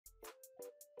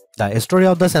The story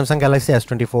of the Samsung Galaxy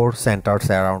S24 centers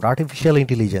around artificial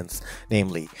intelligence,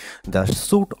 namely, the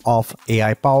suite of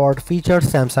AI-powered features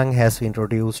Samsung has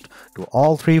introduced to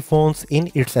all three phones in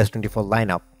its S24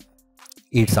 lineup.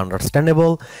 It's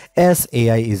understandable as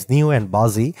AI is new and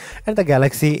buzzy, and the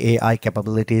Galaxy AI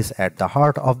capabilities at the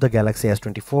heart of the Galaxy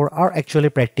S24 are actually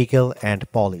practical and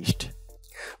polished.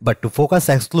 But to focus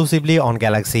exclusively on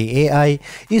Galaxy AI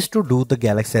is to do the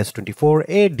Galaxy S24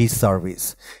 a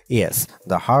disservice. Yes,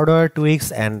 the hardware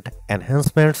tweaks and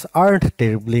enhancements aren't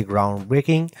terribly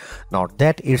groundbreaking, not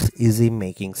that it's easy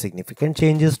making significant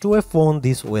changes to a phone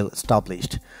this well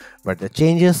established. But the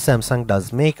changes Samsung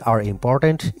does make are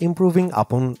important, improving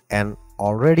upon an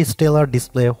already stellar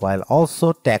display while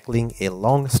also tackling a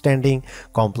long-standing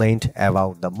complaint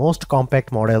about the most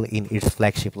compact model in its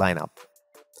flagship lineup.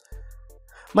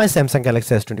 My Samsung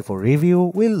Galaxy S24 review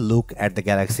will look at the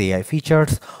Galaxy AI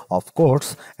features, of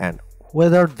course, and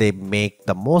whether they make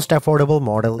the most affordable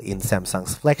model in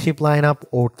Samsung's flagship lineup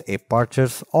worth a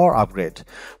purchase or upgrade.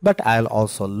 But I'll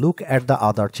also look at the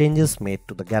other changes made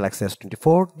to the Galaxy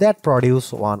S24 that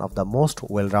produce one of the most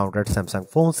well-rounded Samsung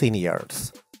phones in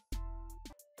years.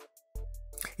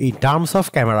 In terms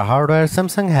of camera hardware,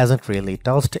 Samsung hasn't really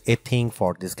touched a thing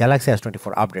for this Galaxy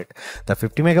S24 update. The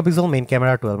 50MP main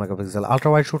camera, 12MP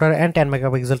ultra-wide shooter and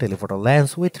 10MP telephoto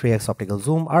lens with 3x optical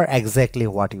zoom are exactly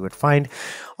what you would find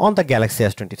on the Galaxy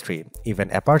S23.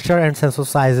 Even aperture and sensor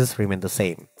sizes remain the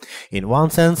same. In one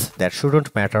sense, that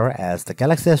shouldn't matter as the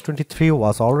Galaxy S23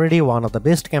 was already one of the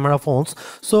best camera phones,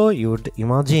 so you'd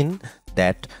imagine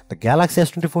that the Galaxy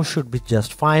S24 should be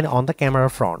just fine on the camera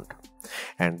front.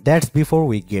 And that's before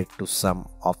we get to some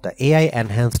of the AI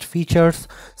enhanced features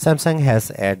Samsung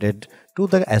has added to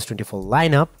the S24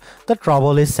 lineup. The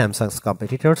trouble is Samsung's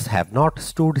competitors have not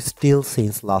stood still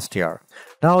since last year.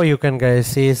 Now you can guys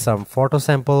see some photo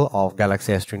sample of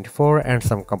Galaxy S24 and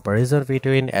some comparison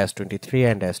between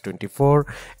S23 and S24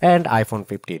 and iPhone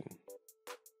 15.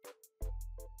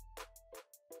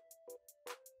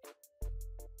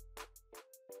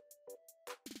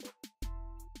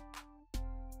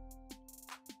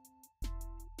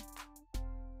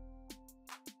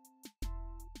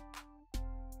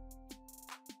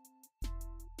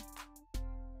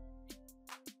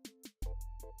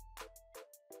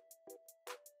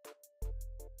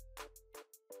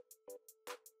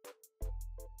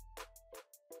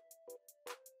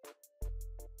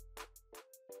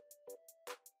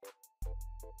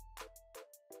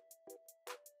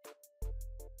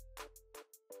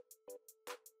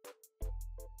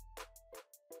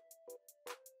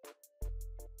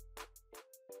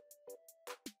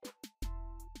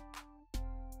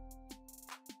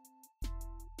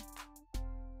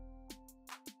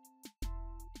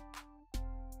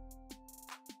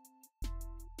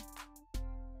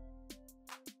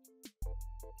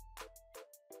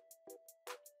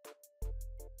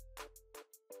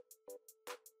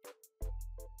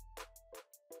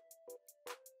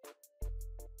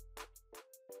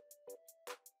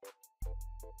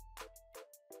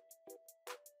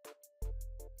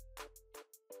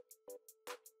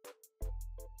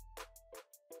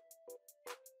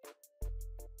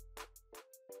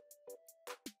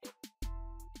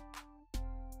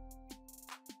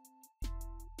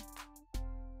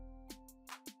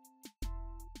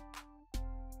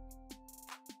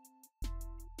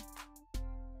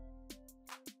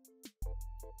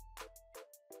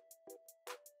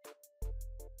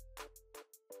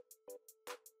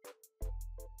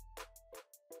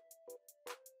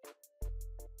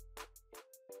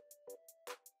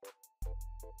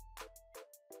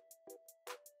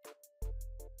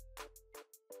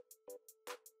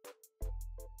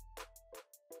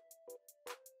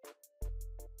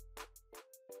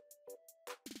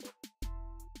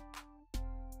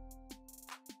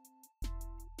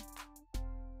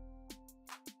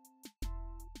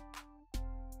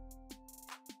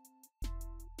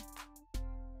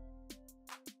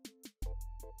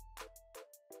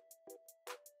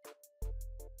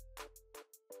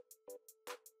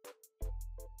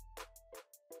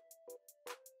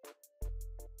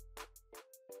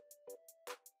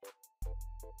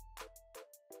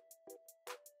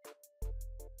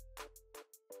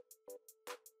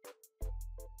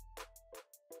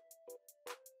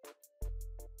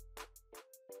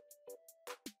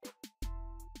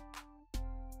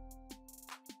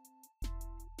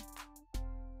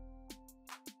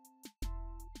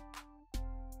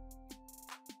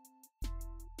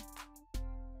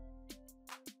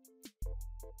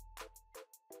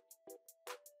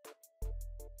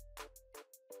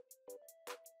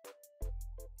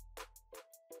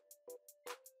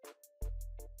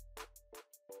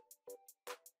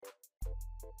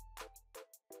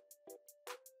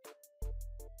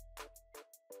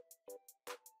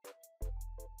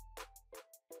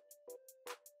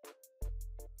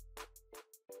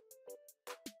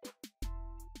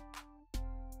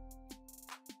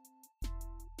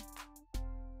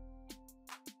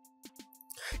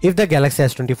 If the Galaxy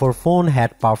S24 phone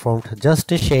had performed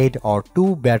just a shade or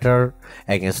two better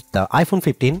against the iPhone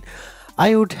 15,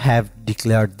 I would have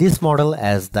declared this model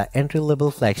as the entry-level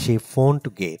flagship phone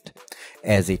to get.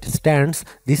 As it stands,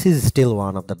 this is still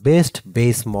one of the best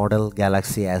base model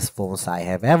Galaxy S phones I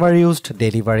have ever used,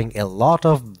 delivering a lot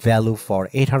of value for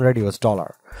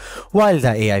 $800. While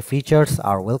the AI features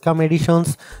are welcome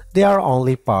additions, they are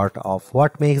only part of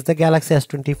what makes the Galaxy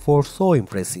S24 so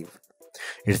impressive.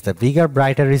 It's the bigger,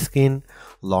 brighter screen,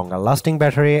 longer lasting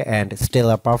battery and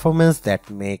stellar performance that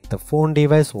make the phone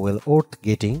device well worth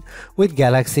getting, with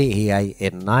Galaxy AI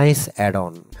a nice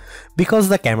add-on. Because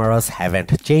the cameras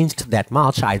haven't changed that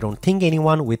much, I don't think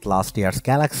anyone with last year's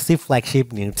Galaxy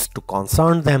flagship needs to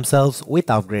concern themselves with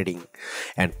upgrading.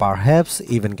 And perhaps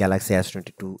even Galaxy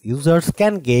S22 users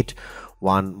can get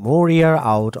one more year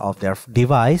out of their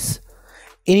device.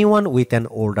 Anyone with an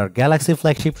older Galaxy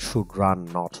flagship should run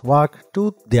not walk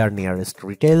to their nearest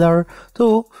retailer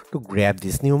to grab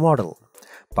this new model.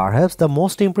 Perhaps the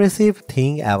most impressive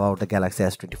thing about the Galaxy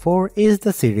S24 is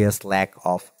the serious lack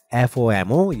of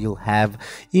FOMO you'll have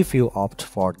if you opt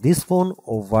for this phone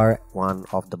over one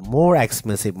of the more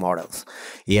expensive models.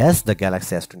 Yes, the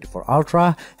Galaxy S24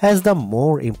 Ultra has the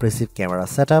more impressive camera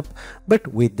setup, but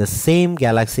with the same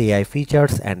Galaxy AI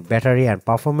features and battery and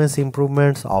performance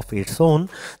improvements of its own,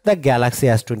 the Galaxy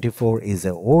S24 is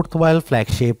a worthwhile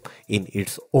flagship in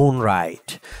its own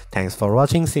right. Thanks for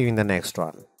watching. See you in the next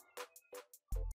one.